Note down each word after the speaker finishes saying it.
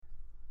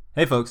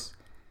Hey folks,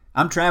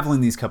 I'm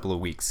traveling these couple of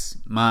weeks.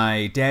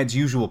 My dad's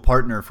usual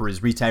partner for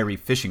his retiree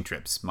fishing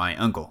trips, my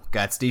uncle,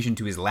 got stationed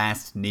to his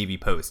last Navy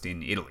post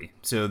in Italy,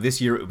 so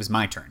this year it was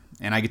my turn,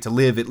 and I get to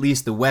live at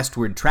least the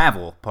westward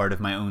travel part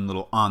of my own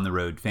little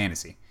on-the-road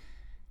fantasy.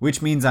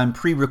 Which means I'm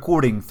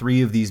pre-recording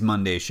 3 of these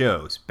Monday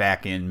shows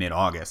back in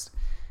mid-August,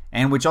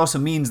 and which also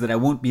means that I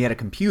won't be at a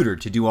computer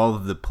to do all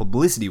of the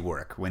publicity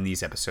work when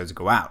these episodes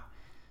go out.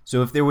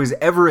 So if there was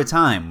ever a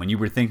time when you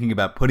were thinking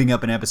about putting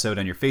up an episode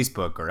on your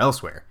Facebook or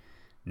elsewhere,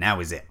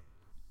 now is it.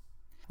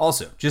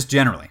 Also, just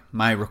generally,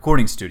 my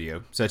recording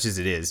studio, such as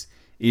it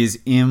is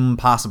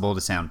impossible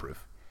to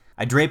soundproof.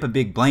 I drape a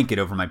big blanket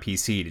over my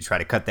PC to try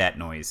to cut that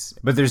noise,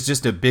 but there's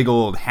just a big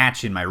old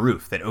hatch in my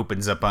roof that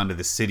opens up onto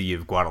the city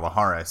of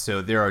Guadalajara,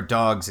 so there are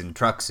dogs and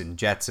trucks and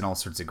jets and all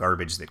sorts of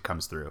garbage that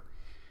comes through.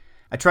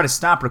 I try to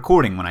stop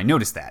recording when I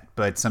notice that,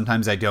 but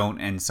sometimes I don't,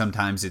 and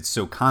sometimes it's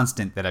so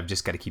constant that I've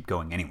just got to keep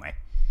going anyway.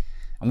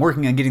 I'm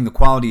working on getting the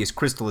quality as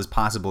crystal as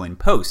possible in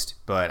post,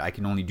 but I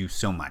can only do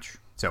so much.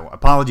 So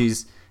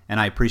apologies, and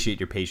I appreciate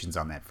your patience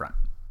on that front.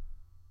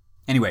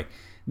 Anyway,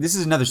 this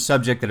is another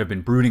subject that I've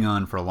been brooding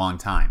on for a long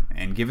time,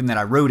 and given that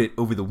I wrote it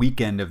over the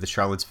weekend of the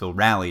Charlottesville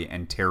rally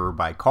and terror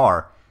by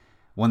car,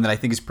 one that I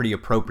think is pretty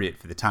appropriate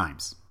for the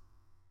times.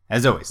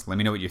 As always, let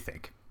me know what you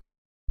think.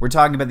 We're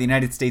talking about the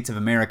United States of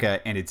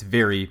America and its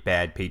very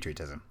bad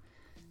patriotism.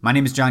 My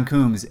name is John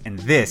Coombs, and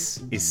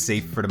this is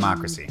Safe for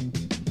Democracy.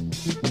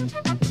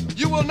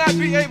 You will not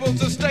be able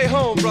to stay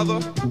home, brother.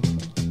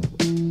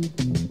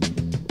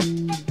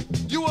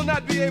 You will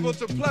not be able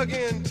to plug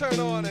in, turn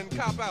on, and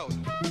cop out.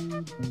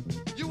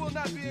 You will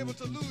not be able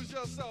to lose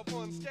yourself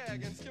on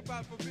Skag and skip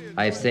out for beer.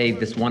 I have saved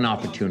this one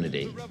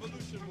opportunity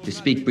to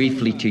speak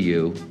briefly to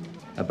you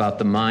about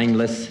the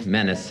mindless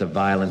menace of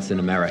violence in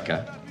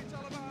America,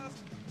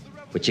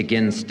 which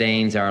again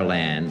stains our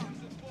land.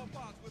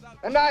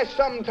 And I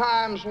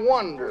sometimes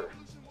wonder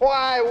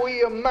why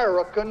we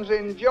Americans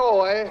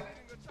enjoy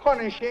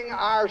punishing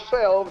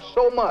ourselves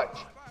so much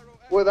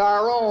with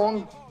our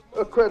own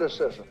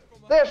criticism.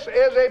 This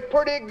is a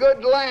pretty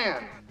good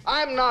land.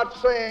 I'm not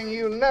saying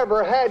you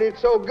never had it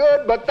so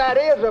good, but that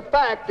is a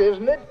fact,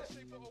 isn't it?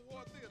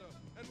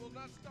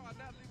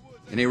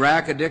 In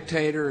Iraq, a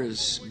dictator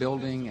is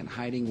building and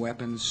hiding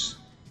weapons,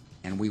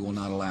 and we will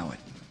not allow it.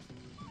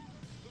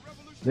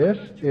 This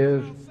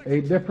is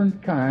a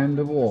different kind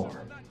of war.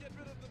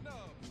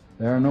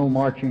 There are no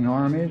marching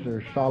armies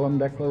or solemn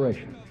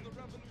declarations.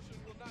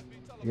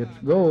 Its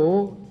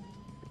goal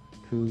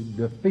to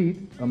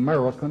defeat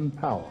American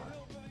power.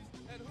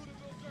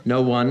 No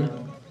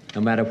one,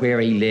 no matter where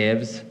he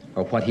lives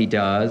or what he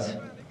does,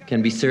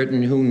 can be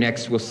certain who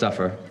next will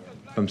suffer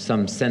from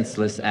some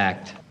senseless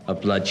act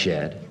of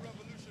bloodshed.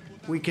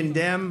 We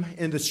condemn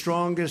in the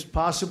strongest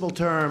possible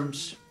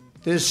terms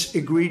this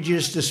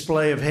egregious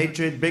display of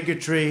hatred,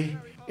 bigotry,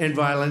 and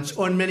violence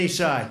on many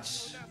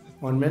sides.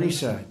 On many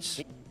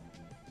sides.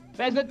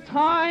 There's a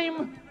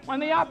time when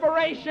the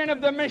operation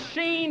of the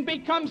machine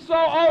becomes so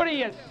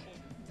odious,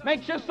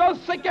 makes you so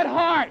sick at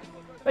heart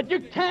that you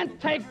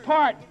can't take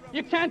part.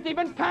 You can't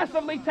even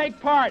passively take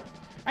part.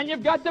 And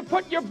you've got to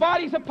put your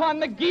bodies upon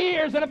the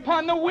gears and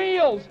upon the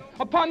wheels,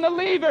 upon the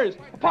levers,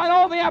 upon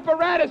all the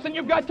apparatus, and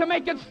you've got to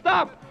make it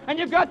stop. And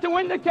you've got to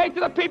indicate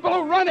to the people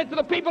who run it, to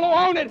the people who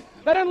own it,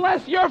 that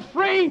unless you're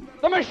free,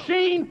 the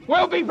machine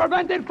will be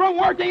prevented from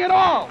working at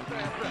all.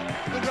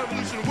 The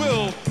revolution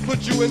will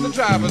put you in the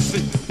driver's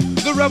seat.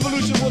 The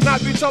revolution will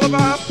not be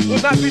televised,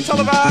 will not be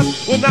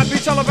televised, will not be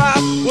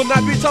televised, will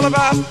not be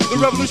televised. The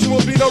revolution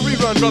will be no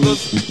rerun,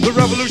 brothers. The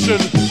revolution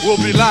will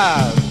be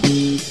live.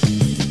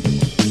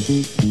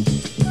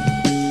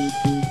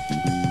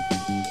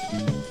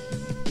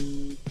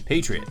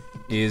 Patriot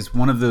is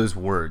one of those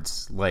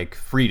words, like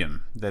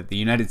freedom, that the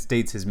United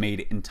States has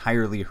made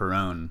entirely her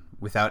own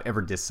without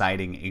ever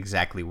deciding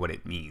exactly what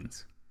it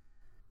means.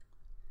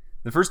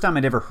 The first time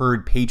I'd ever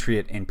heard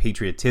patriot and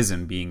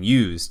patriotism being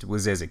used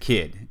was as a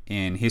kid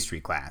in history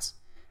class,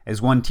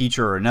 as one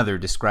teacher or another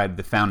described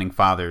the Founding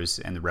Fathers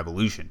and the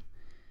Revolution.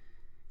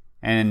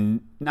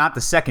 And not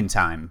the second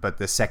time, but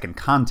the second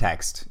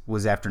context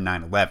was after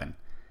 9/11,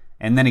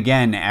 and then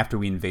again after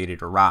we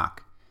invaded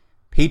Iraq.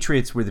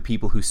 Patriots were the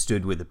people who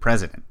stood with the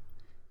president.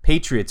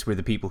 Patriots were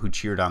the people who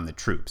cheered on the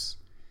troops.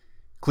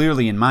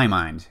 Clearly, in my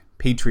mind,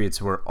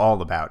 patriots were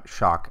all about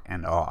shock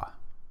and awe.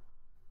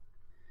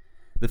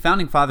 The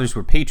Founding Fathers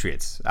were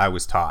patriots, I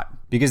was taught,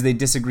 because they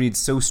disagreed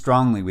so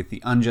strongly with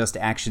the unjust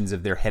actions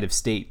of their head of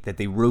state that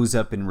they rose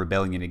up in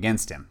rebellion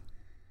against him.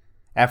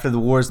 After the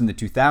wars in the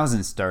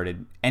 2000s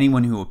started,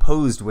 anyone who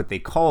opposed what they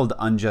called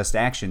unjust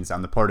actions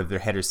on the part of their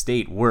head of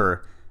state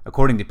were,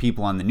 according to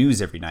people on the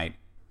news every night,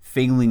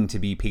 failing to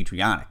be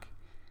patriotic,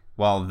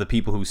 while the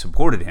people who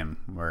supported him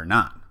were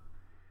not.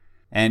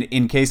 And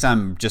in case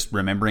I'm just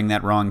remembering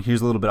that wrong, here's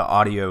a little bit of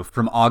audio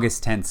from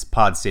August 10th's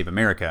Pod Save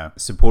America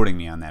supporting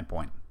me on that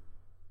point.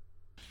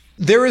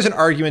 There is an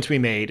argument to be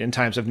made in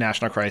times of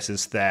national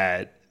crisis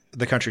that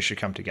the country should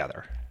come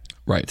together.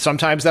 Right.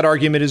 Sometimes that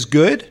argument is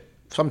good.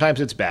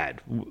 Sometimes it's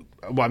bad.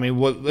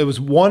 it was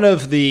one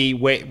of the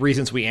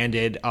reasons we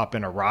ended up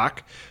in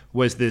Iraq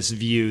was this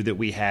view that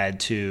we had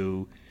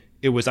to,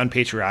 it was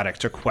unpatriotic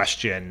to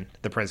question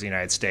the President of the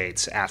United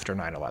States after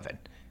 9/11.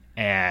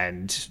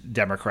 And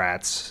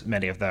Democrats,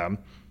 many of them,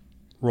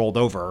 rolled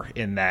over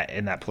in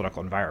that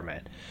political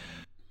environment.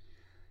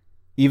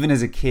 Even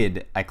as a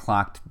kid, I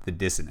clocked the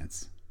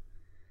dissonance.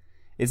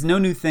 It's no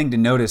new thing to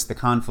notice the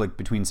conflict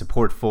between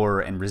support for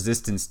and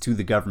resistance to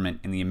the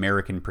government in the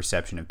American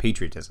perception of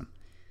patriotism.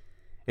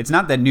 It's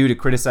not that new to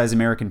criticize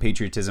American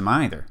patriotism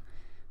either.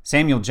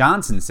 Samuel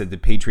Johnson said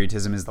that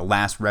patriotism is the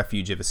last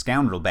refuge of a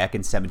scoundrel back in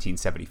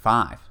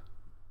 1775.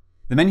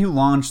 The men who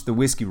launched the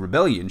Whiskey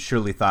Rebellion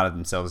surely thought of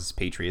themselves as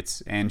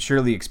patriots, and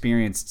surely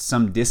experienced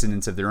some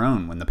dissonance of their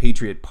own when the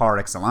patriot par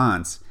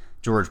excellence,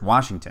 George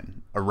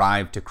Washington,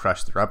 arrived to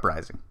crush their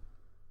uprising.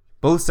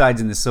 Both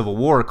sides in the Civil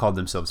War called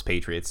themselves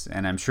patriots,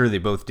 and I'm sure they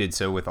both did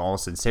so with all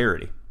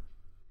sincerity.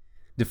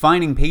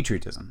 Defining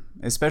patriotism,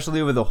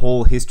 especially over the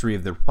whole history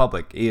of the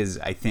Republic, is,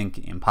 I think,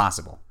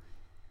 impossible.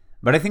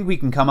 But I think we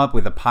can come up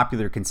with a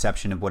popular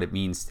conception of what it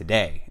means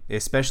today,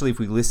 especially if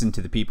we listen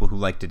to the people who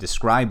like to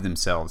describe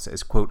themselves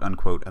as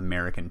quote-unquote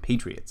American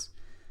patriots.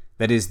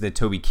 That is, the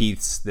Toby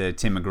Keiths, the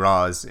Tim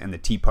McGraws, and the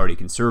Tea Party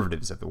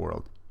conservatives of the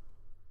world.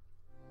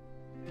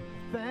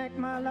 Thank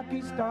my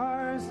lucky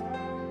stars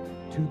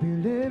to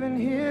be living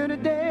here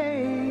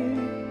today,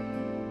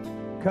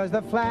 'cause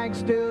the flag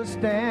still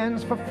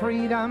stands for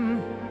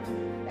freedom,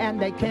 and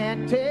they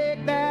can't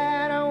take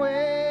that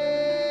away.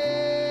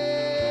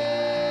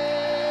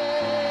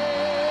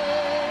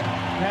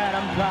 That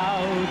I'm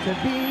proud to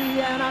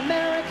be an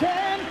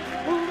American,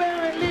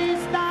 where at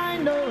least I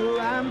know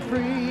I'm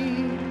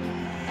free,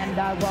 and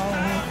I won't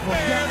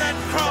forget. Bear that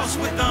cross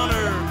with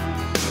honor,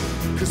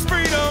 'cause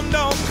freedom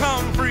don't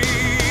come free.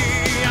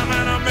 I'm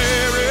an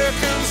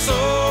American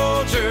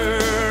soldier,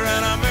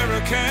 an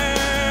American.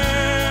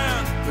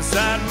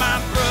 Beside my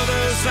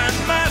brothers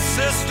and my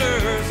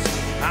sisters,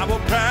 I will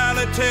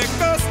proudly take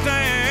a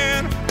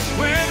stand.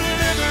 When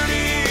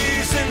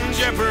liberty's in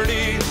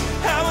jeopardy,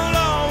 I will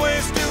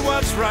always do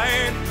what's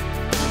right.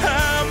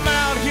 I'm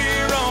out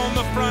here on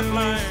the front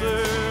lines,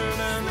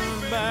 and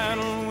the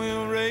battle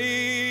will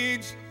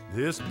rage.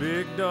 This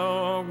big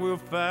dog will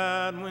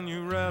fight when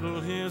you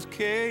rattle his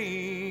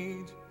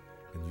cage,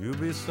 and you'll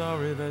be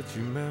sorry that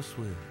you mess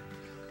with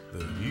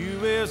the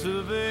U.S.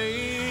 of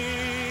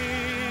A.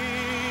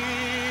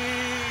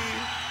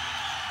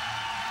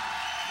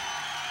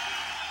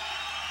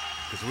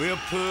 'Cause we'll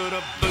put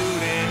a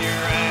boot in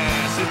your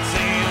ass, it's the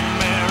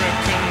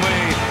American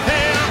way.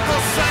 Hey,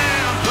 Uncle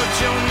Sam, put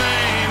your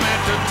name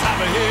at the top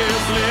of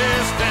his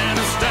list, and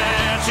the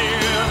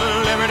Statue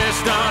of Liberty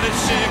started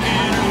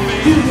shaking her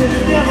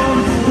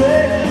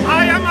fist.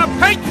 I am a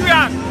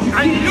patriot,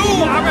 and you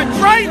are a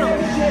traitor!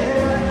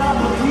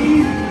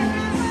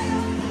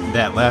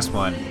 That last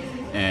one,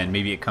 and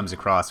maybe it comes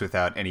across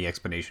without any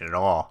explanation at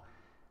all,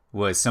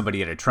 was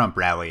somebody at a Trump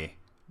rally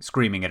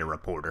screaming at a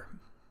reporter.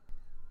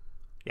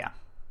 Yeah.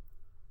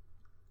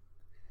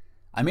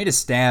 I made a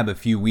stab a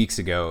few weeks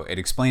ago at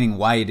explaining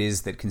why it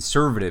is that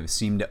conservatives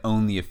seem to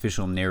own the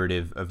official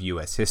narrative of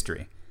U.S.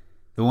 history,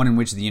 the one in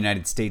which the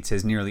United States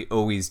has nearly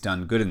always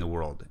done good in the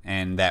world,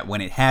 and that when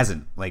it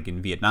hasn't, like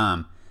in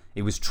Vietnam,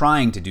 it was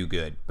trying to do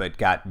good, but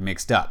got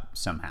mixed up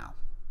somehow.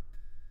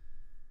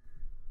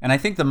 And I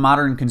think the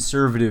modern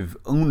conservative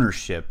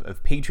ownership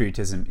of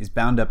patriotism is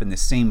bound up in the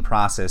same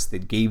process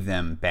that gave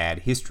them bad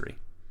history.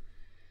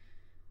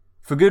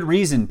 For good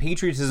reason,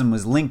 patriotism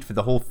was linked for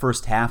the whole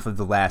first half of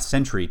the last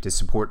century to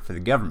support for the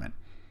government,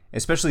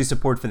 especially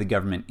support for the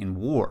government in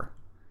war.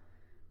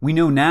 We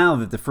know now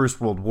that the First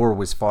World War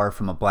was far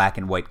from a black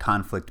and white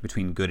conflict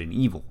between good and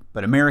evil,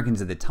 but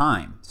Americans at the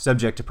time,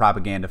 subject to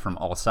propaganda from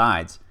all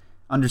sides,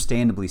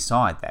 understandably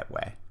saw it that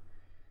way.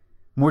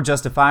 More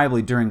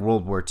justifiably during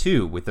World War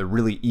II, with a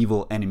really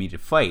evil enemy to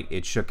fight,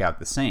 it shook out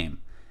the same.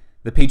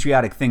 The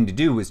patriotic thing to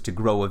do was to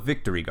grow a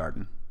victory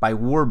garden, buy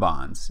war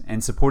bonds,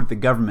 and support the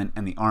government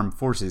and the armed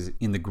forces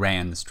in the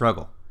grand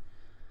struggle.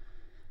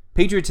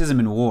 Patriotism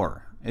in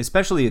war,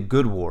 especially a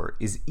good war,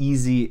 is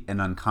easy and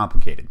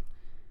uncomplicated.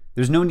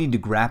 There's no need to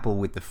grapple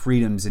with the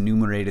freedoms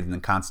enumerated in the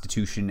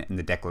Constitution and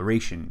the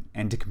Declaration,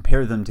 and to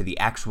compare them to the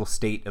actual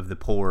state of the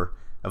poor,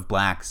 of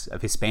blacks,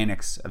 of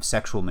Hispanics, of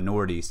sexual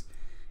minorities,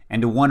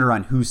 and to wonder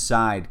on whose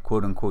side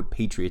quote-unquote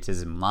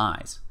patriotism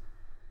lies.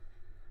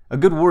 A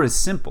good war is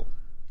simple,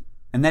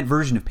 and that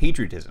version of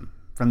patriotism,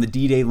 from the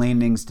D-Day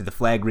landings to the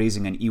flag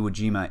raising on Iwo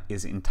Jima,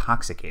 is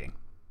intoxicating.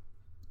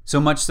 So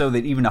much so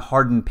that even a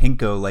hardened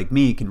pinko like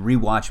me can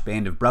rewatch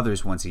Band of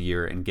Brothers once a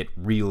year and get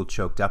real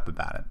choked up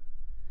about it.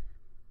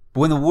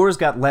 But when the wars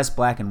got less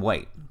black and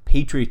white,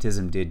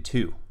 patriotism did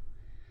too.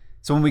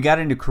 So when we got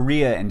into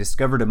Korea and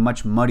discovered a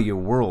much muddier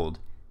world,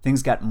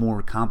 things got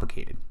more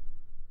complicated.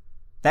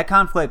 That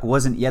conflict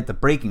wasn't yet the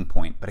breaking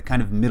point, but a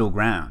kind of middle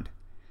ground.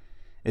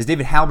 As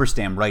David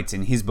Halberstam writes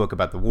in his book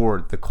about the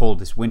war, The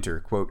Coldest Winter,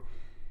 quote,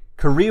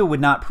 Korea would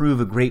not prove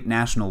a great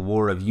national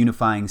war of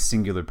unifying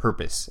singular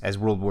purpose, as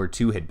World War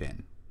II had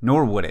been,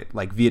 nor would it,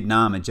 like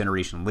Vietnam a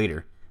generation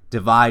later,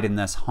 divide and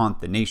thus haunt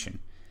the nation.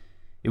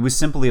 It was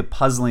simply a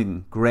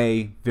puzzling,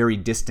 gray, very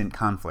distant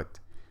conflict,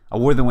 a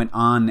war that went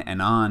on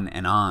and on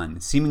and on,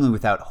 seemingly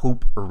without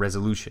hope or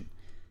resolution,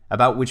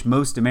 about which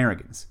most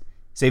Americans,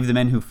 save the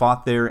men who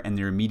fought there and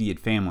their immediate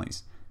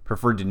families,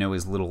 preferred to know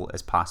as little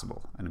as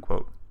possible."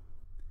 Unquote.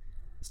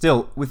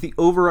 Still, with the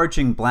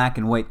overarching black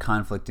and white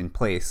conflict in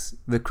place,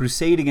 the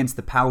crusade against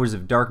the powers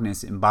of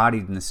darkness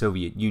embodied in the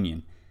Soviet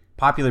Union,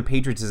 popular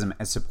patriotism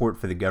as support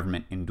for the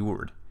government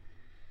endured.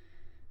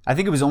 I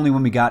think it was only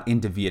when we got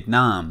into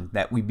Vietnam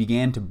that we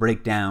began to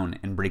break down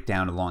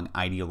along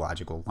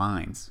ideological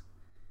lines.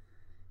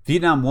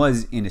 Vietnam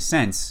was, in a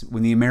sense,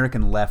 when the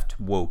American left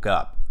woke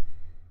up.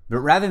 But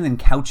rather than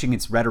couching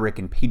its rhetoric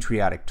in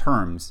patriotic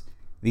terms,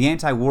 the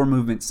anti-war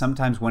movement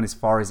sometimes went as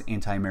far as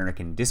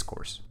anti-American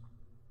discourse.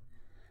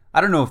 I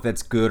don't know if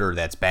that's good or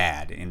that's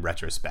bad in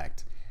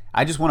retrospect.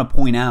 I just want to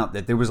point out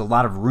that there was a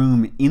lot of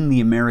room in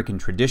the American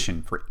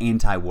tradition for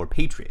anti-war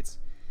patriots,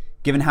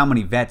 given how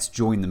many vets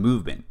joined the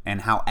movement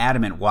and how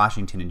adamant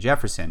Washington and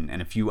Jefferson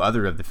and a few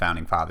other of the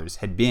founding fathers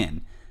had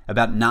been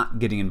about not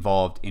getting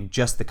involved in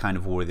just the kind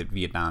of war that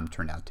Vietnam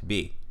turned out to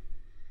be.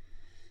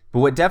 But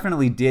what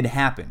definitely did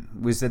happen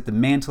was that the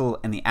mantle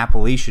and the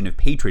appellation of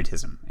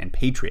patriotism and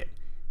patriot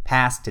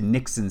passed to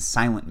Nixon's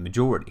silent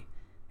majority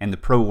and the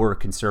pro-war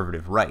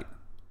conservative right,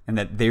 and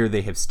that there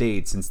they have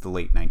stayed since the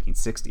late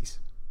 1960s.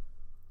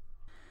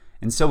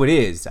 And so it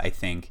is, I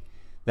think,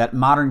 that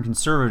modern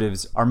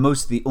conservatives are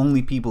most the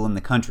only people in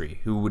the country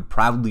who would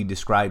proudly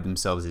describe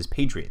themselves as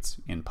patriots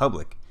in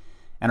public,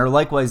 and are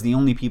likewise the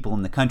only people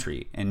in the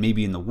country, and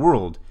maybe in the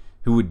world,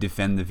 who would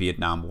defend the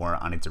Vietnam War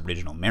on its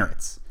original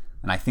merits.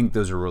 And I think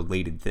those are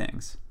related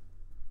things.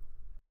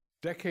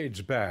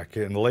 Decades back,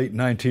 in late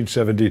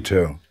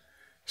 1972,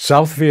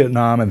 South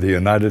Vietnam and the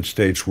United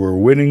States were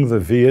winning the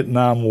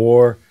Vietnam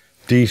War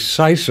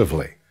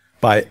decisively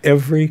by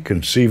every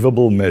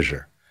conceivable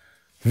measure.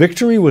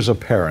 Victory was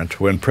apparent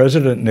when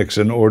President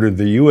Nixon ordered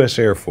the U.S.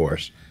 Air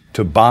Force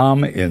to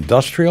bomb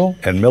industrial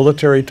and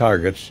military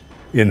targets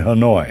in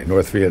Hanoi,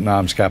 North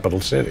Vietnam's capital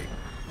city,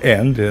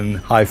 and in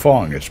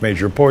Haiphong, its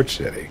major port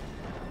city.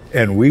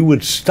 And we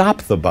would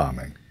stop the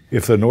bombing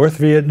if the North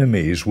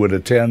Vietnamese would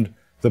attend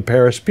the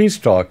Paris peace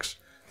talks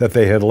that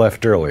they had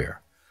left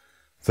earlier.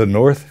 The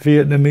North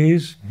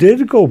Vietnamese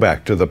did go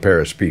back to the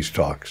Paris peace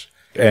talks,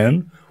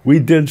 and we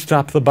did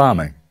stop the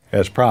bombing,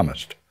 as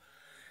promised.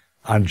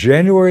 On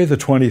January the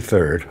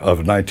 23rd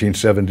of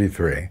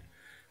 1973,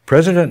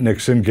 President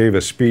Nixon gave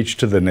a speech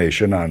to the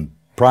nation on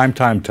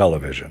primetime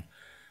television,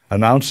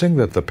 announcing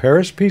that the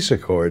Paris Peace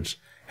Accords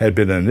had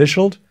been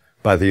initialed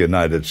by the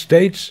United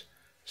States,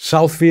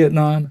 South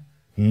Vietnam,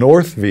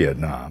 North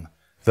Vietnam,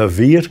 the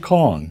Viet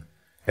Cong,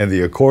 and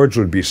the accords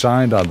would be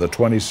signed on the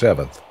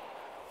 27th.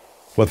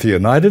 What the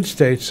United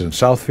States and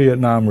South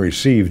Vietnam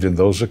received in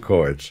those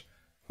accords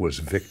was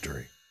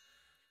victory.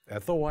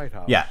 At the White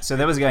House. Yeah, so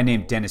that was a guy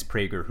named Dennis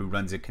Prager who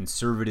runs a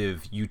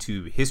conservative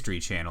YouTube history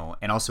channel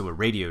and also a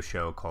radio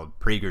show called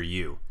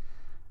PragerU.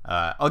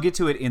 I'll get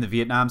to it in the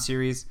Vietnam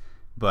series,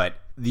 but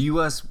the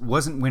U.S.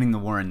 wasn't winning the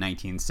war in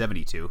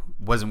 1972,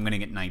 wasn't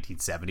winning it in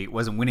 1970, it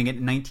wasn't winning it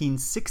in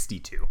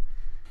 1962.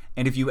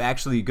 And if you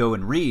actually go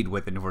and read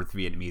what the North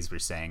Vietnamese were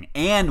saying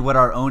and what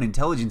our own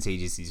intelligence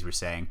agencies were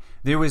saying,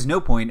 there was no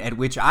point at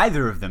which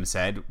either of them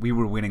said we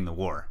were winning the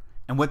war.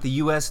 And what the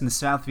U.S. and the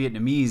South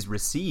Vietnamese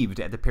received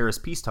at the Paris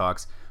peace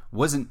talks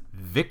wasn't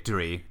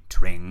victory,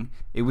 Tring.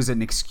 It was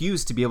an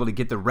excuse to be able to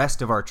get the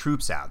rest of our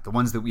troops out, the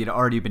ones that we had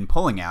already been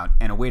pulling out,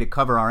 and a way to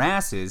cover our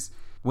asses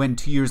when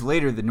 2 years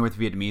later the North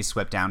Vietnamese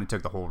swept down and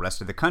took the whole rest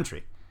of the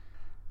country.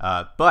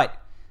 But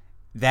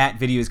that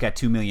video's got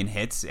 2 million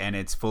hits, and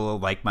it's full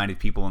of like-minded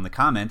people in the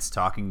comments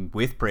talking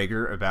with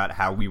Prager about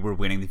how we were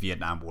winning the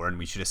Vietnam War and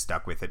we should have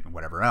stuck with it and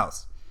whatever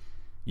else.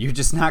 You're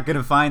just not going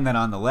to find that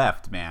on the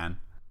left, man.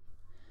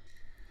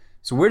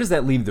 So where does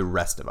that leave the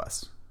rest of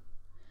us?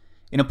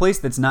 In a place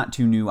that's not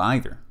too new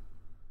either.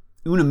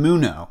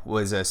 Unamuno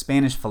was a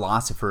Spanish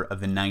philosopher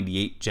of the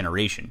 98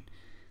 generation.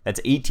 That's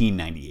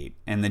 1898,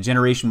 and the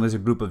generation was a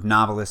group of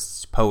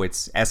novelists,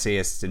 poets,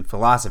 essayists, and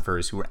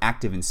philosophers who were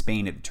active in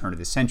Spain at the turn of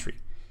the century.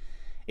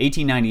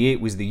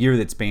 1898 was the year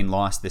that Spain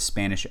lost the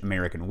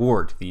Spanish-American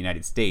War to the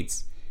United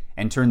States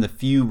and turned the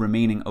few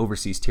remaining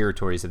overseas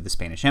territories of the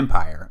Spanish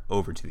Empire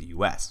over to the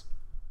U.S.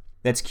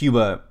 That's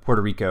Cuba,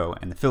 Puerto Rico,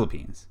 and the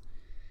Philippines.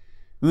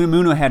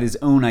 Unamuno had his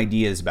own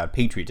ideas about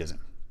patriotism,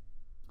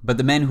 but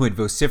the men who had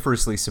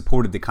vociferously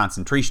supported the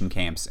concentration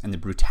camps and the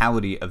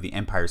brutality of the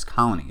empire's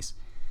colonies,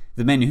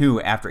 the men who,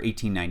 after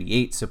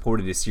 1898,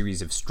 supported a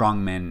series of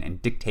strongmen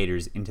and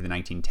dictators into the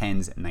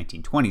 1910s and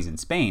 1920s in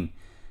Spain,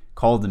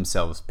 called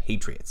themselves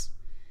patriots.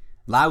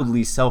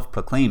 Loudly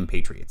self-proclaimed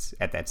patriots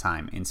at that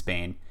time in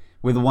Spain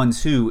were the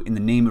ones who, in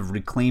the name of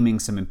reclaiming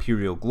some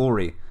imperial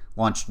glory,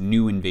 launched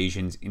new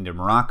invasions into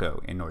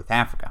Morocco in North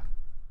Africa.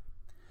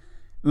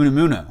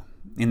 Unamuno,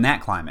 in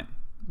that climate,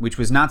 which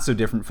was not so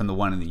different from the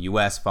one in the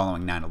U.S.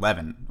 following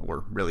 9/11,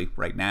 or really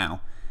right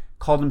now,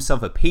 called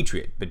himself a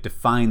patriot, but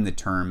defined the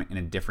term in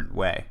a different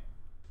way.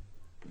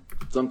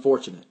 It's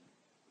unfortunate.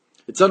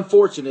 It's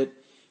unfortunate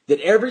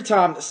that every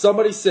time that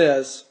somebody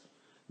says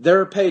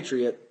they're a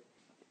patriot,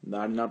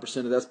 99%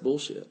 of that's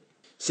bullshit.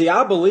 See,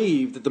 I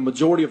believe that the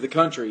majority of the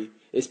country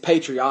is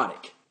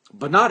patriotic.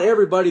 But not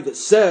everybody that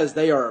says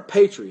they are a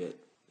patriot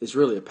is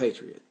really a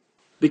patriot.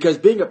 Because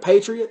being a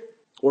patriot,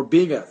 or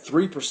being a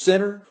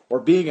 3%er, or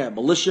being a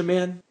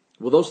militiaman,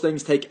 well, those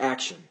things take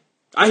action.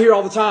 I hear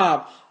all the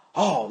time,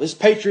 oh, this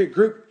patriot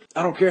group,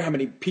 I don't care how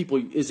many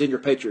people is in your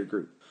patriot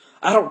group.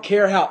 I don't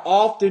care how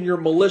often your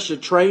militia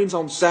trains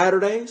on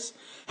Saturdays,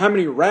 how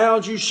many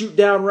rounds you shoot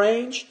down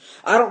range.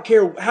 I don't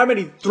care how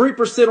many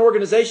 3%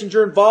 organizations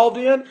you're involved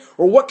in,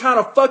 or what kind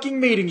of fucking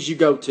meetings you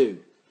go to.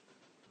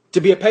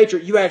 To be a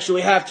patriot, you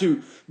actually have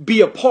to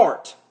be a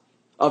part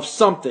of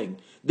something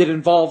that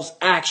involves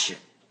action.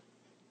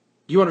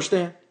 Do you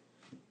understand?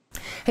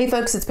 Hey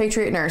folks, it's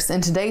Patriot Nurse.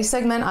 In today's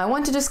segment, I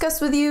want to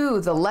discuss with you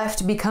the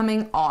left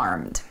becoming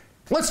armed.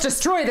 Let's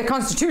destroy the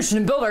Constitution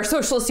and build our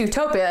socialist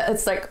utopia.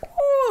 It's like,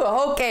 ooh,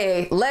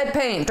 okay, lead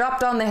paint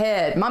dropped on the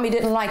head. Mommy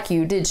didn't like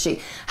you, did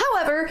she?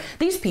 However,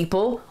 these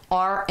people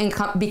are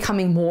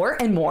becoming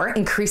more and more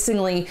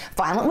increasingly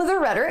violent with their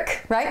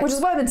rhetoric, right? Which is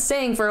what I've been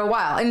saying for a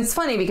while. And it's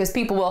funny because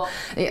people will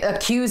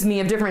accuse me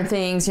of different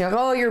things. You know,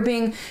 oh,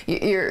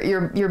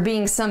 you're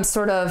being some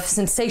sort of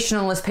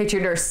sensationalist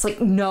patriot. It's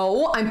like,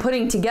 no, I'm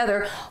putting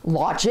together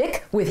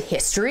logic with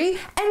history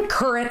and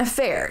current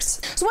affairs.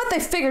 So what they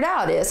figured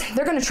out is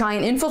they're going to try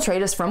and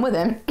infiltrate us from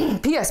within.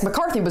 P.S.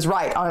 McCarthy was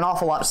right on an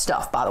awful lot of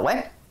stuff, by the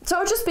way.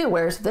 So just be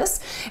aware of this.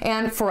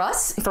 And for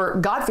us, for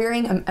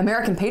God-fearing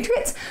American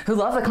patriots who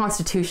love the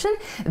Constitution,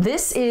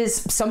 this is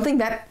something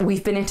that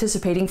we've been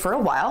anticipating for a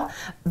while.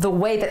 The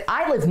way that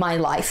I live my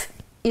life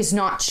is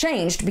not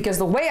changed because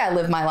the way I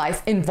live my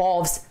life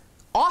involves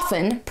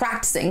often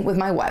practicing with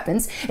my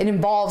weapons. It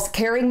involves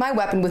carrying my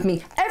weapon with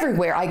me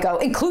everywhere I go,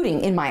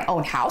 including in my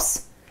own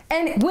house.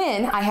 And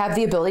when I have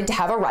the ability to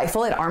have a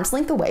rifle at arm's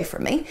length away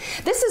from me,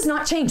 this has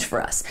not changed for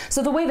us.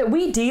 So the way that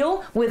we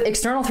deal with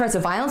external threats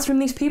of violence from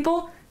these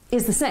people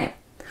is the same.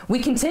 We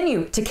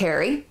continue to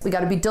carry. We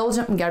got to be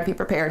diligent. We got to be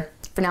prepared.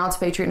 For now, it's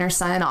Patriot Nurse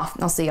signing off.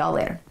 I'll see y'all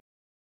later.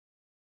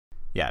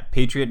 Yeah,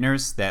 Patriot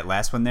Nurse, that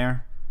last one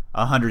there,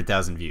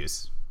 100,000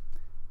 views.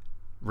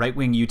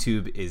 Right-wing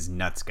YouTube is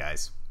nuts,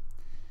 guys.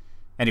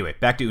 Anyway,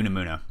 back to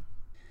Unamuno.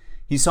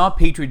 He saw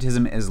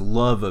patriotism as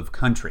love of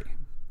country,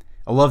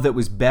 a love that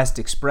was best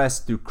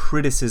expressed through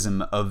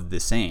criticism of the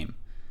same.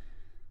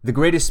 The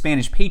greatest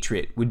Spanish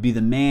patriot would be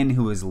the man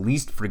who was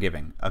least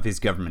forgiving of his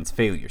government's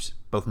failures,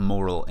 both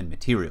moral and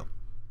material.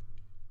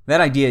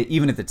 That idea,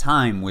 even at the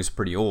time, was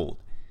pretty old.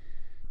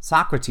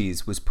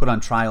 Socrates was put on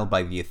trial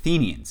by the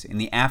Athenians in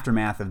the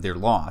aftermath of their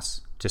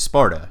loss to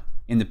Sparta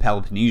in the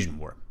Peloponnesian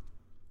War.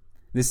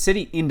 The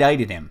city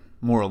indicted him,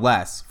 more or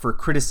less, for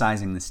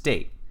criticizing the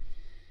state.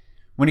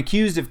 When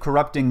accused of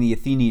corrupting the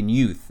Athenian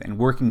youth and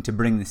working to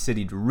bring the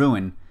city to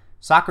ruin,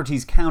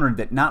 Socrates countered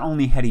that not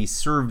only had he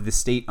served the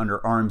state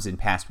under arms in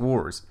past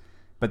wars,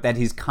 but that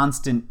his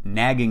constant,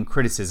 nagging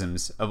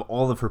criticisms of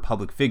all of her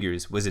public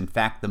figures was in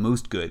fact the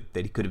most good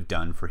that he could have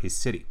done for his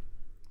city.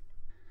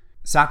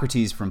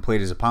 Socrates from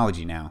Plato's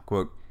Apology now,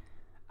 quote,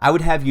 "I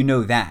would have you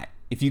know that,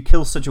 if you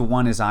kill such a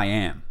one as I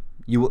am,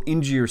 you will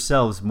injure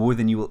yourselves more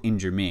than you will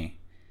injure me.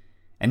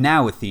 And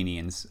now,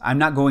 Athenians, I'm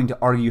not going to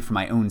argue for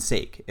my own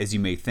sake, as you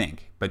may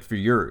think, but for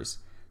yours,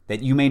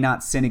 that you may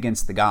not sin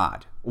against the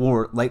god,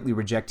 or lightly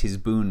reject his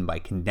boon by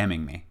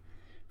condemning me.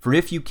 For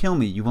if you kill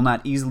me, you will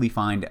not easily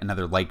find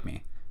another like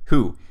me,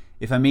 who,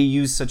 if I may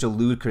use such a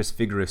ludicrous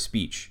figure of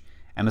speech,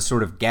 am a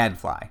sort of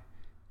gadfly,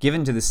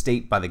 given to the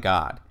state by the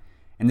god.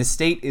 And the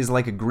state is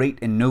like a great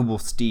and noble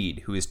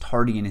steed who is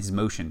tardy in his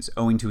motions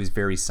owing to his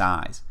very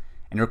size,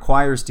 and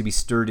requires to be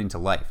stirred into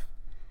life.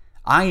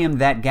 I am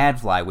that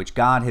gadfly which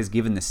God has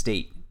given the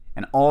state,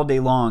 and all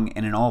day long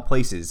and in all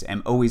places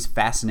am always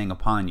fastening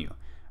upon you,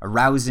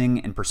 arousing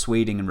and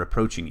persuading and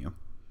reproaching you.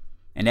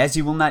 And as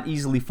you will not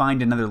easily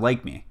find another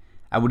like me,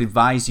 I would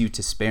advise you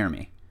to spare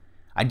me.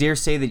 I dare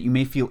say that you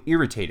may feel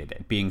irritated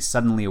at being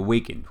suddenly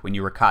awakened when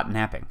you were caught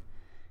napping,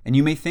 and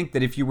you may think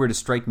that if you were to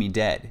strike me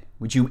dead,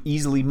 which you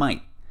easily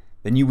might,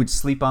 then you would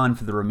sleep on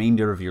for the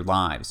remainder of your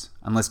lives,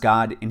 unless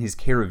God in his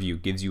care of you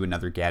gives you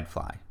another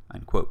gadfly."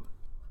 Unquote.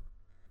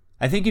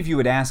 I think if you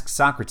would ask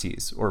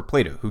Socrates, or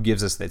Plato, who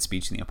gives us that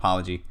speech in the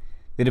Apology,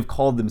 they'd have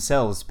called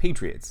themselves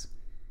patriots.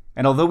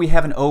 And although we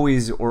haven't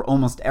always or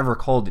almost ever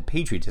called it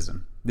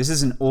patriotism, this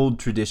is an old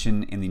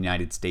tradition in the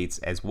United States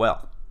as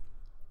well.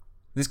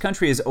 This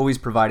country has always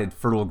provided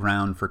fertile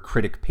ground for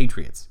critic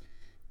patriots,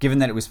 given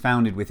that it was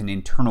founded with an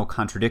internal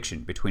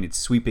contradiction between its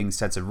sweeping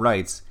sets of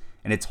rights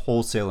and its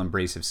wholesale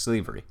embrace of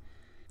slavery,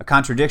 a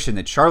contradiction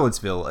that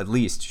Charlottesville, at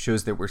least,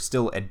 shows that we're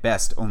still at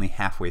best only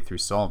halfway through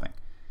solving.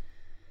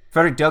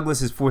 Frederick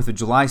Douglass's 4th of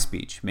July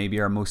speech may be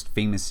our most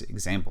famous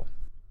example.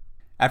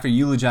 After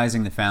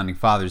eulogizing the Founding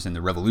Fathers and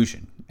the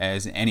Revolution,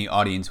 as any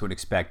audience would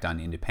expect on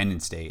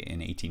Independence Day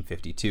in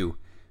 1852,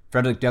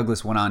 Frederick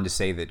Douglass went on to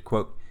say that,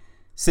 quote,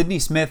 "Sidney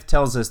Smith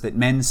tells us that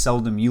men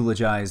seldom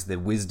eulogize the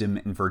wisdom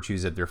and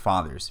virtues of their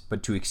fathers,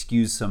 but to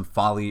excuse some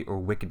folly or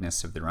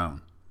wickedness of their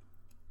own.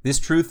 This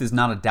truth is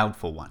not a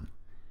doubtful one.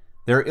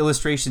 There are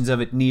illustrations of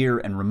it near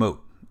and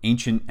remote,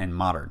 ancient and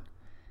modern.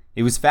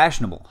 It was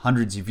fashionable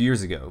hundreds of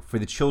years ago for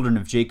the children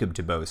of Jacob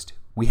to boast,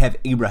 "We have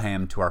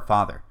Abraham to our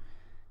father,"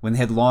 when they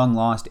had long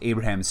lost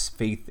Abraham's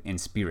faith and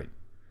spirit.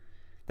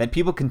 That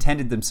people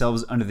contented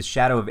themselves under the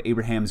shadow of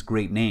Abraham's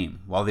great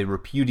name, while they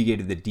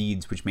repudiated the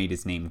deeds which made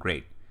his name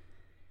great.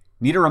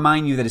 Need I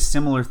remind you that a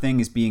similar thing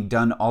is being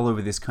done all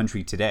over this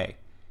country today?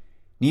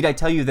 Need I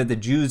tell you that the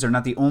Jews are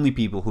not the only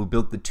people who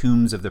built the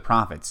tombs of the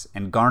prophets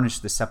and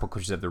garnished the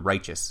sepulchres of the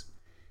righteous?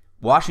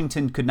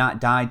 Washington could not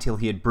die till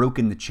he had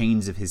broken the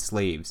chains of his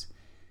slaves.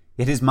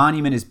 Yet his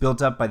monument is built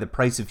up by the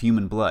price of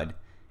human blood,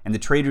 and the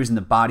traitors in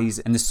the bodies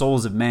and the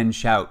souls of men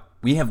shout,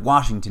 "We have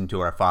Washington to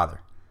our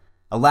father."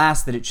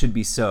 Alas, that it should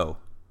be so,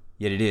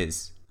 yet it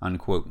is,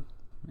 unquote.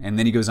 And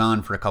then he goes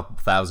on for a couple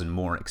thousand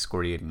more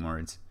excoriating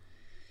words.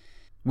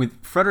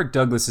 With Frederick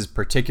Douglass's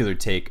particular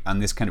take on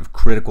this kind of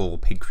critical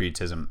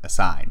patriotism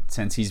aside,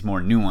 since he's more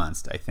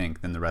nuanced, I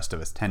think, than the rest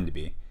of us tend to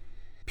be,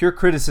 pure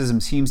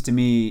criticism seems to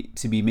me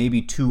to be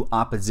maybe too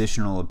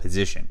oppositional a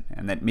position,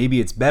 and that maybe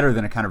it's better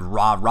than a kind of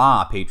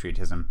rah-rah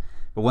patriotism,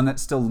 but one that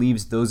still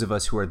leaves those of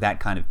us who are that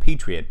kind of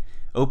patriot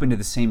open to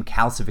the same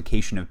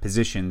calcification of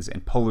positions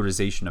and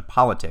polarization of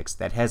politics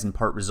that has in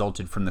part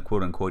resulted from the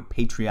quote-unquote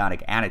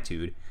patriotic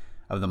attitude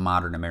of the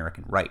modern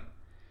American right.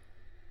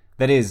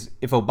 That is,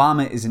 if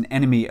Obama is an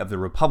enemy of the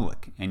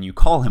Republic, and you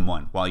call him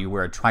one while you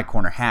wear a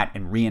tricorner hat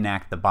and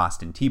reenact the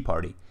Boston Tea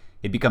Party,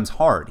 it becomes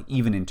hard,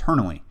 even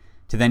internally,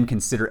 to then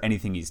consider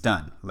anything he's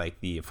done, like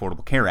the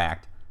Affordable Care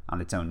Act, on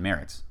its own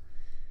merits.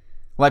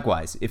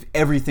 Likewise, if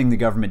everything the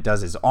government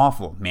does is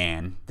awful,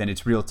 man, then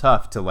it's real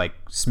tough to,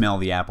 smell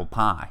the apple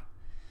pie.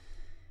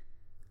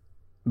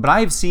 But I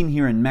have seen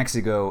here in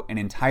Mexico an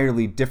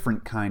entirely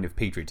different kind of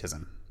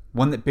patriotism,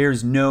 one that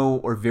bears no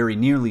or very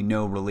nearly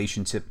no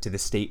relationship to the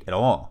state at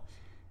all.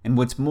 And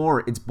what's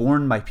more, it's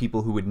borne by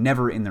people who would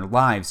never in their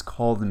lives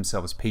call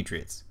themselves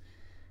patriots.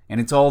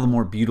 And it's all the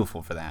more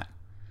beautiful for that.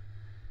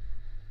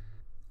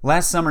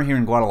 Last summer here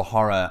in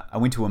Guadalajara, I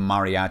went to a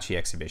mariachi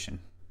exhibition.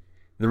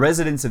 The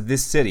residents of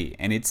this city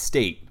and its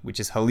state, which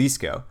is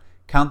Jalisco,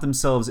 count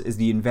themselves as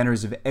the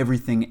inventors of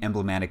everything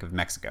emblematic of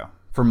Mexico,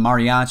 from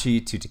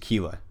mariachi to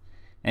tequila.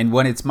 And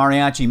when it's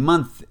mariachi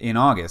month in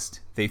August,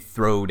 they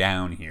throw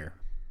down here.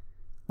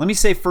 Let me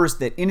say first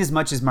that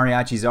inasmuch as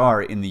mariachis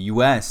are, in the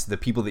US, the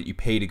people that you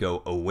pay to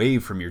go away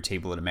from your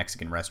table at a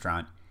Mexican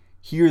restaurant,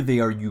 here they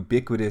are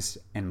ubiquitous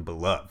and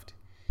beloved.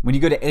 When you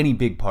go to any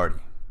big party,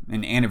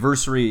 an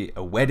anniversary,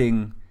 a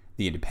wedding,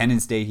 the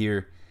Independence Day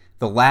here,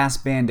 the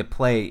last band to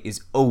play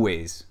is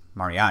always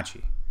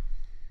mariachi.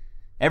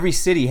 Every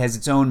city has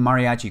its own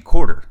mariachi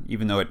quarter,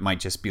 even though it might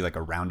just be like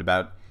a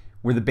roundabout,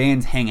 where the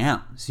bands hang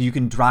out, so you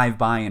can drive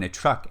by in a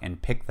truck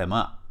and pick them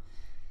up.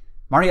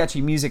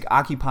 Mariachi music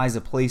occupies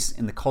a place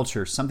in the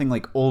culture something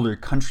like older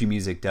country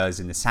music does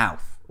in the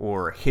South,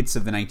 or hits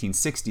of the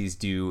 1960s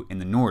do in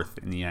the North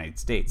in the United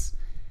States.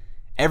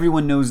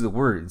 Everyone knows the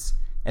words,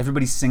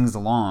 everybody sings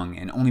along,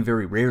 and only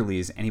very rarely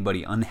is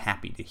anybody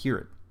unhappy to hear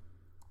it.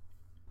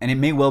 And it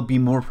may well be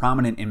more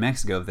prominent in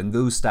Mexico than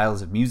those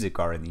styles of music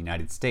are in the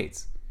United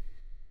States.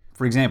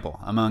 For example,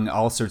 among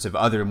all sorts of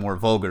other more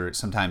vulgar,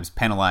 sometimes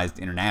penalized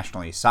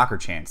internationally, soccer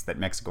chants that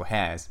Mexico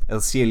has, El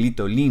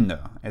Cielito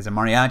Lindo, as a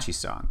mariachi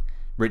song,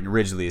 written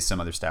originally as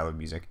some other style of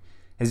music,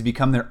 has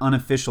become their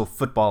unofficial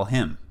football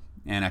hymn,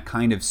 and a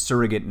kind of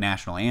surrogate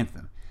national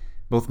anthem,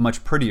 both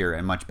much prettier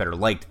and much better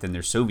liked than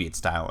their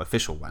Soviet-style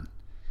official one.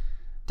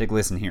 Take a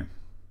listen here.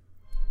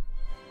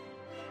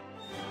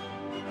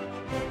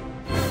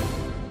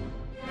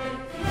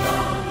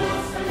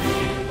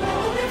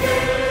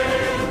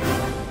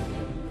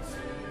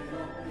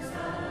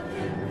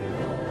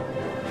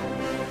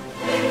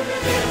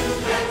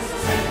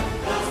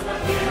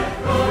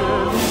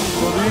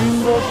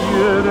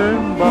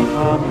 Vienen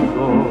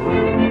bajando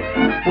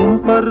un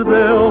par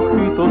de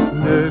ojitos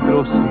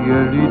negros,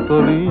 cielito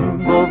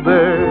lindo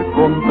de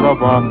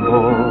contrabando.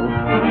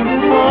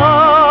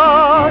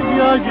 Ay,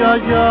 ay,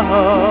 ay,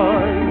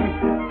 ay,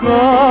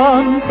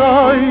 canta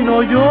y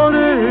no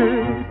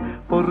llores,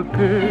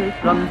 porque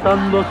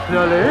cantando se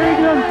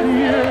alegra el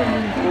tiempo.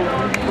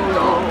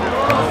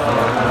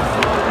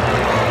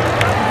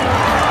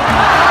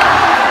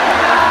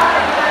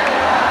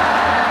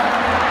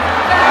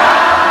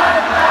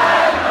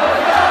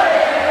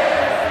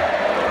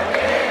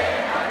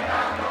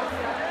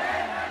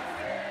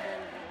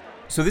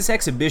 So this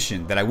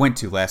exhibition that I went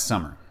to last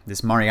summer,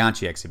 this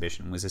mariachi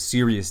exhibition, was a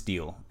serious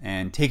deal,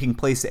 and taking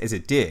place as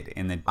it did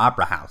in the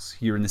Opera House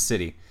here in the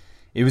city,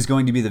 it was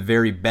going to be the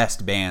very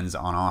best bands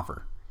on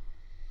offer.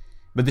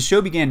 But the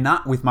show began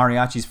not with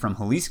mariachis from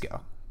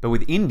Jalisco, but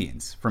with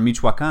Indians from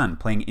Michoacan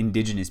playing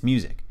indigenous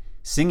music,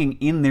 singing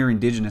in their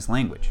indigenous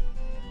language.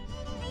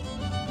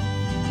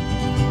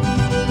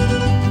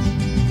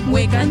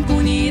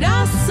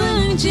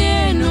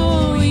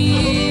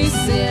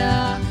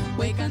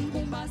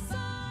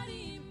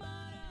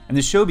 And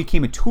the show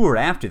became a tour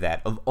after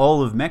that of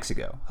all of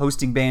Mexico,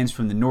 hosting bands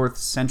from the north,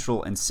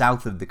 central, and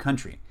south of the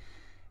country,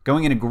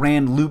 going in a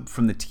grand loop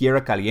from the Tierra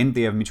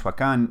Caliente of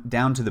Michoacan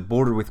down to the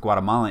border with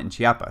Guatemala and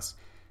Chiapas,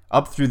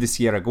 up through the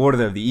Sierra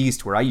Gorda of the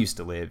East where I used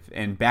to live,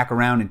 and back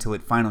around until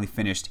it finally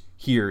finished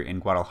here in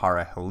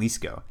Guadalajara,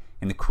 Jalisco,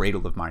 in the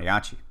cradle of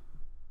mariachi.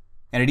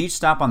 And at each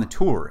stop on the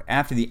tour,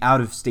 after the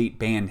out-of-state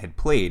band had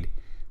played,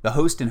 the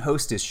host and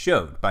hostess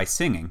showed, by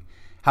singing,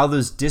 how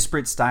those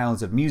disparate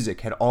styles of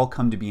music had all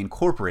come to be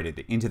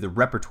incorporated into the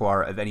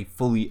repertoire of any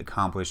fully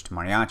accomplished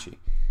mariachi,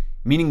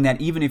 meaning that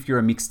even if you're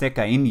a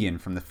Mixteca Indian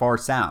from the far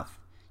south,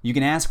 you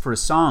can ask for a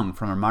song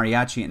from a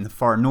mariachi in the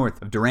far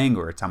north of Durango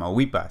or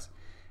Tamaulipas,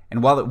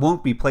 and while it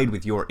won't be played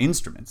with your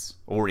instruments,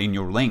 or in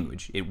your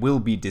language, it will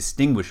be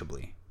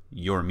distinguishably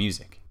your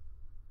music.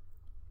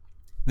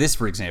 This,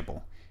 for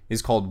example,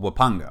 is called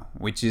Huapango,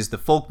 which is the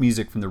folk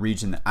music from the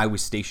region that I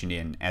was stationed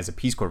in as a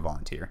Peace Corps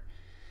volunteer.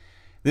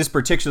 This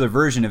particular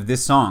version of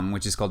this song,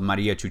 which is called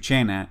Maria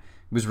Chuchena,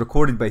 was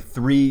recorded by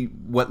 3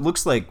 what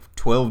looks like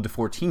 12 to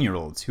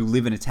 14-year-olds who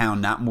live in a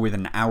town not more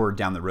than an hour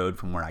down the road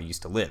from where I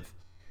used to live.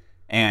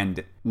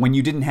 And when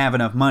you didn't have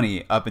enough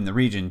money up in the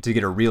region to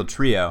get a real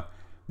trio,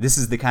 this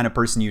is the kind of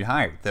person you'd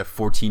hire, the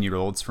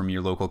 14-year-olds from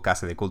your local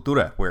Casa de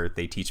Cultura, where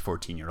they teach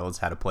 14-year-olds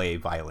how to play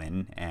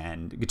violin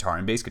and guitar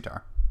and bass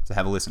guitar. So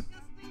have a listen.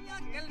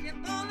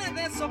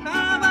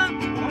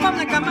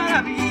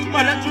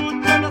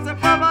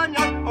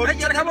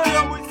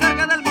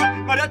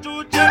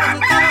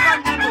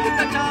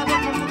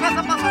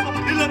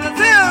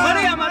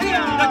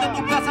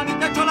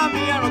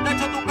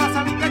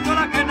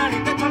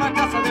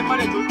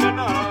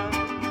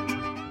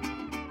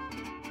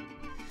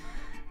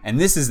 And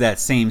this is that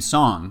same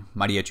song,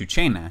 Maria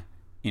Chuchena,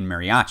 in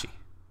mariachi.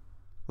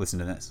 Listen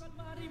to this.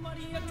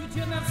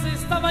 Se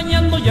está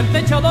bañando y el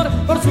techador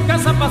por su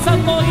casa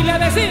pasando y le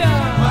decía: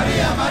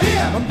 María,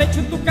 María, no techo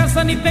en tu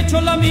casa, ni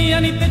techo la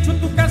mía, ni techo en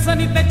tu casa,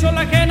 ni techo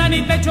la ajena,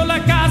 ni techo la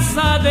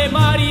casa de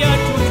María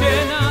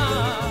Chuchena.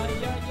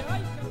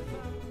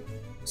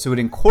 So it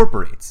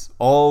incorporates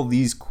all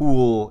these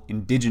cool,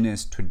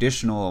 indigenous,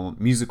 traditional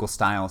musical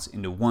styles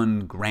into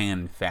one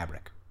grand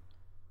fabric.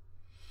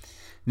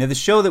 Now, the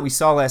show that we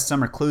saw last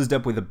summer closed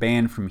up with a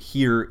band from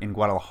here in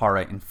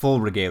Guadalajara in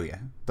full regalia,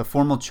 the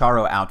formal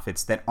charro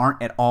outfits that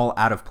aren't at all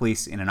out of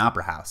place in an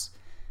opera house,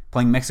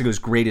 playing Mexico's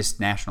greatest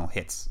national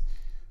hits.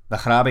 The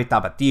Jarabe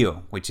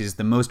Tapatío, which is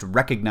the most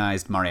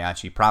recognized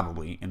mariachi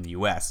probably in the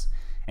US,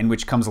 and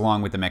which comes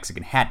along with the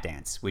Mexican hat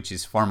dance, which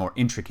is far more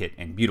intricate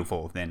and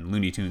beautiful than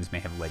Looney Tunes may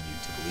have led you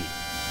to believe.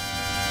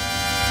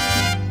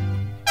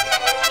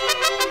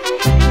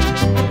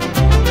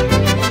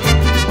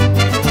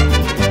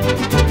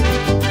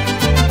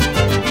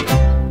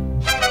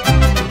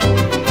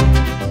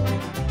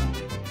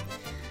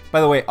 By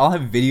the way, I'll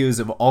have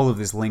videos of all of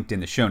this linked in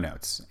the show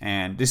notes,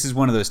 and this is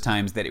one of those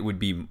times that it would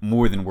be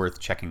more than worth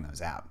checking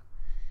those out.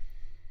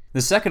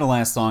 The second to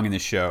last song in the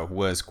show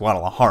was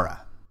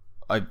Guadalajara,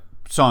 a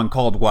song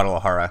called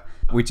Guadalajara,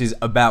 which is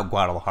about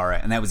Guadalajara,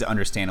 and that was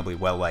understandably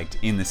well liked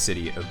in the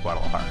city of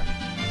Guadalajara.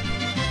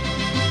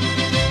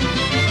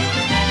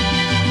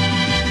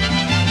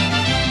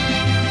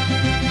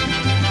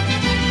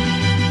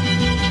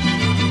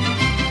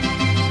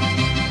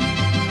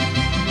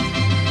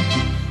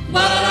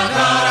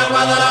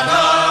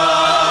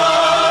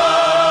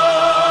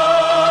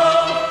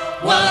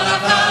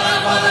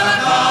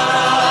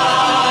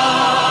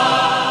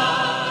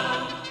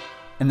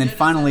 And then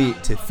finally,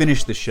 to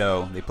finish the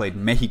show, they played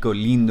México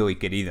lindo y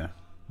querido,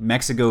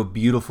 Mexico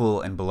beautiful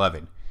and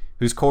beloved,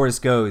 whose chorus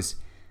goes,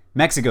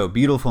 Mexico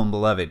beautiful and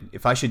beloved,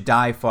 if I should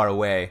die far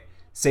away,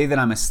 say that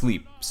I'm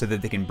asleep so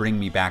that they can bring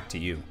me back to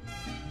you.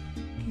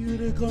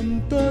 Quiere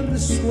cantar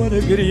su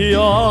alegría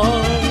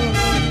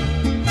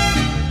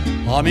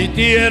a mi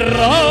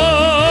tierra.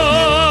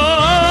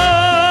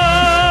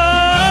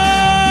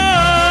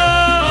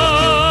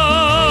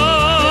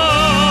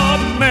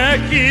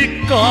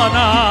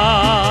 Mexicana,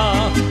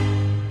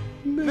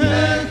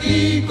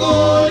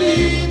 México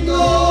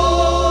lindo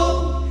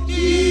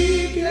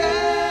y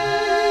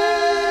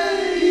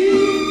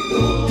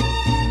querido,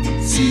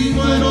 si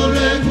muero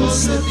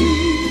lejos de ti,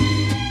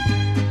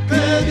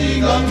 que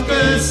digan que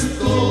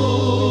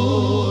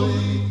estoy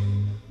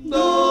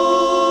dormido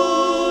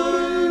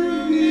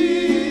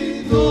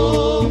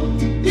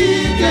y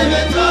que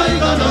me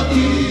traigan a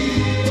ti,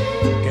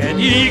 que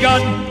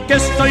digan que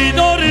estoy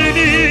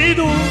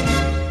dormido.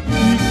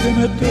 Que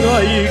me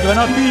traigan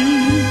a ti,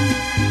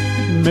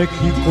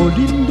 México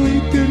lindo y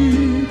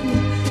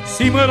querido,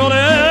 si muero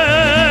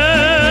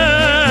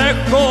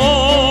lejos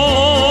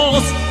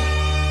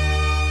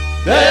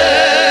de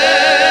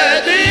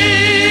ti.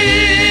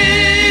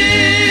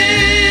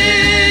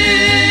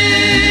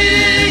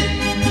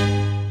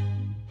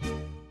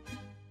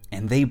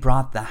 And they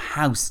brought the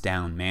house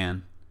down,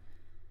 man.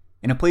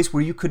 In a place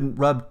where you couldn't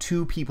rub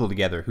 2 people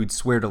together who'd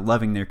swear to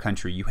loving their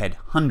country, you had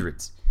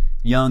hundreds,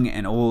 young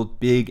and old,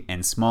 big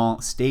and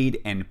small,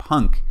 staid and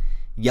punk,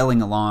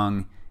 yelling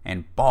along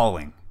and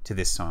bawling to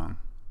this song.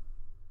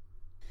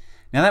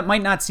 Now that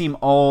might not seem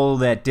all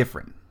that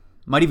different,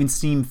 might even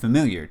seem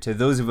familiar to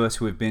those of us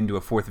who have been to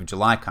a 4th of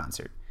July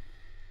concert.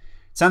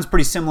 It sounds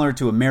pretty similar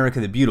to America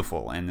the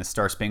Beautiful and the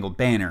Star Spangled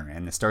Banner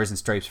and the Stars and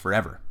Stripes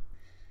Forever.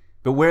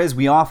 But whereas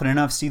we often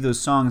enough see those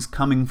songs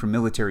coming from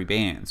military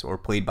bands, or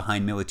played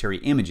behind military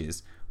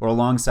images, or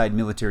alongside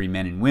military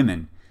men and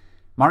women,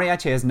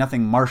 mariachi has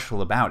nothing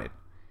martial about it,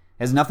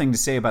 has nothing to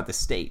say about the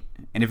state,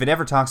 and if it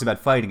ever talks about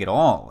fighting at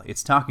all,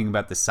 it's talking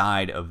about the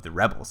side of the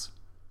rebels.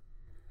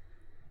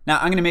 Now,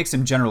 I'm going to make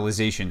some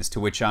generalizations to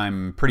which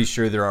I'm pretty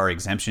sure there are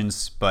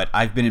exemptions, but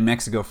I've been in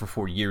Mexico for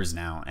 4 years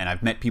now, and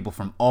I've met people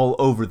from all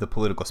over the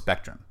political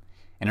spectrum.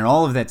 And in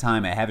all of that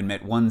time, I haven't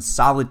met one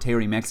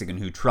solitary Mexican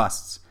who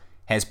trusts,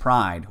 has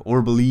pride,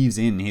 or believes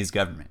in his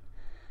government.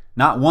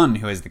 Not one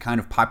who has the kind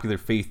of popular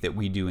faith that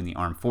we do in the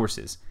armed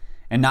forces,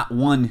 and not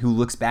one who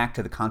looks back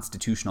to the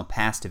constitutional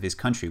past of his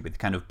country with the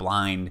kind of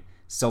blind,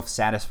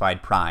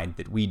 self-satisfied pride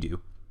that we do.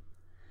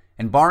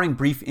 And barring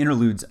brief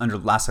interludes under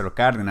Lázaro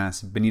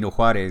Cárdenas, Benito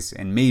Juárez,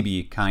 and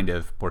maybe kind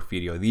of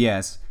Porfirio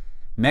Díaz,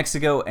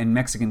 Mexico and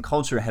Mexican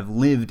culture have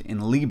lived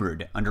and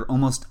labored under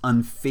almost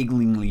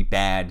unfailingly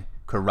bad,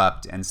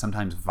 corrupt, and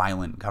sometimes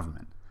violent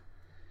government.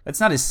 That's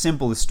not as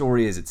simple a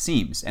story as it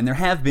seems, and there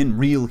have been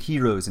real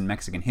heroes in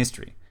Mexican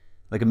history,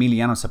 like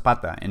Emiliano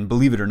Zapata and,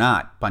 believe it or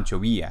not, Pancho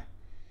Villa.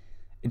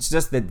 It's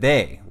just that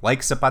they,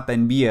 like Zapata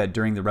and Villa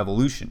during the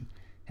revolution,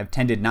 have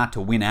tended not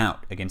to win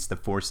out against the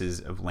forces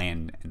of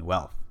land and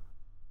wealth.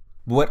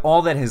 But what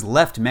all that has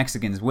left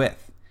Mexicans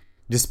with,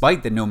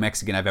 despite that no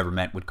Mexican I've ever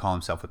met would call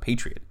himself a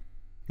patriot,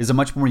 is a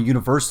much more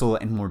universal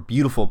and more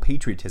beautiful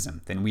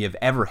patriotism than we have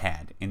ever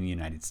had in the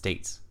United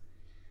States.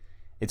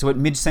 It's what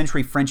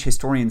mid-century French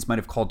historians might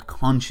have called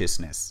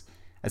consciousness,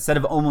 a set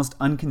of almost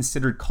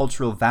unconsidered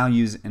cultural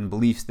values and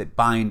beliefs that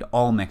bind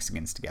all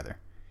Mexicans together.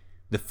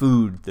 The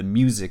food, the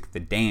music, the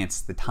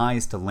dance, the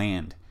ties to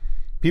land.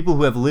 People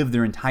who have lived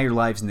their entire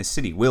lives in the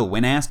city will,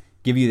 when asked,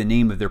 give you the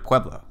name of their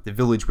pueblo, the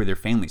village where their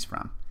family's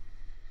from.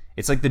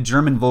 It's like the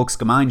German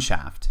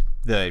Volksgemeinschaft,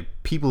 the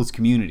people's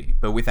community,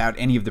 but without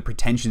any of the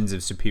pretensions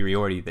of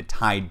superiority that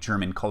tied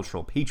German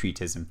cultural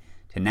patriotism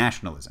to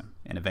nationalism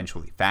and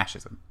eventually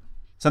fascism.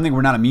 Something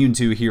we're not immune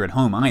to here at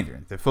home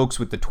either. The folks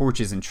with the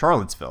torches in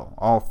Charlottesville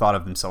all thought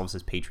of themselves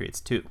as patriots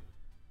too.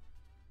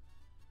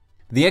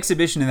 The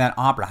exhibition in that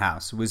opera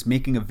house was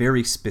making a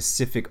very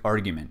specific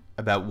argument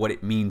about what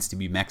it means to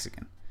be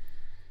Mexican.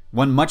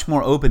 One much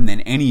more open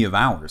than any of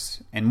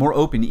ours, and more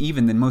open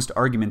even than most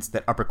arguments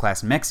that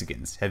upper-class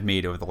Mexicans have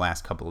made over the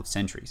last couple of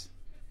centuries.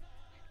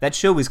 That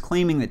show is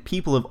claiming that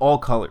people of all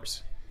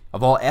colors,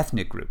 of all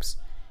ethnic groups,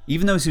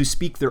 even those who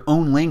speak their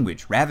own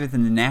language rather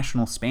than the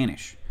national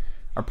Spanish,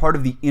 are part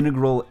of the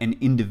integral and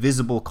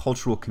indivisible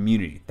cultural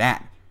community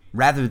that,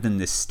 rather than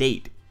the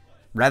state,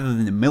 rather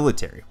than the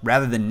military,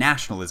 rather than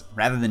nationalism,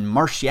 rather than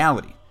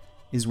martiality,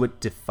 is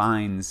what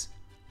defines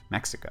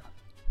Mexico.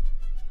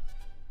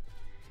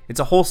 It's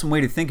a wholesome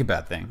way to think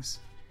about things.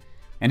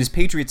 And as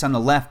patriots on the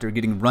left are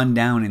getting run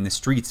down in the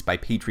streets by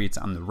patriots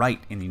on the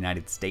right in the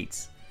United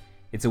States,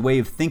 it's a way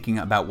of thinking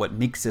about what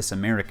makes us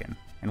American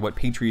and what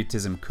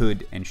patriotism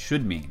could and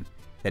should mean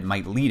that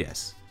might lead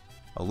us,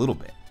 a little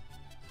bit,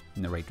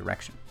 in the right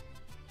direction.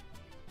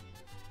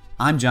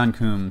 I'm John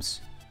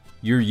Coombs,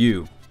 you're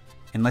you,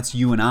 and let's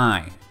you and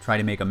I try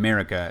to make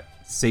America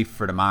safe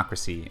for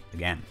democracy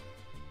again.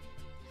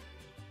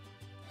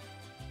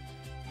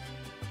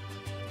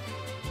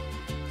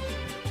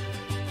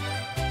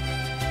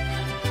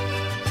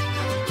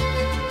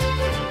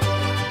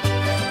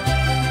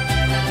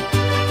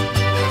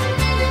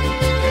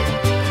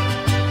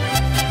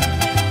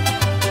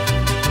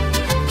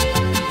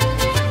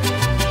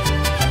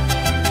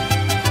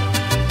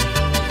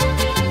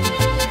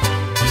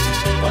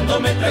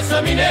 Me traes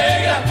a mi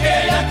negra,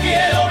 que la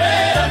quiero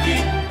ver aquí,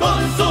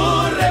 con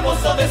su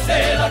rebozo de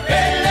seda que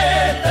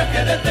le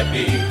traje de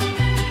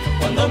Tepic.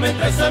 Cuando me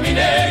traes a mi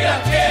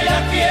negra, que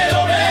la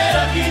quiero ver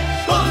aquí,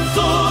 con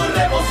su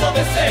rebozo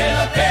de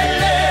seda que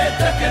le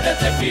traje de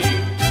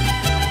Tepic.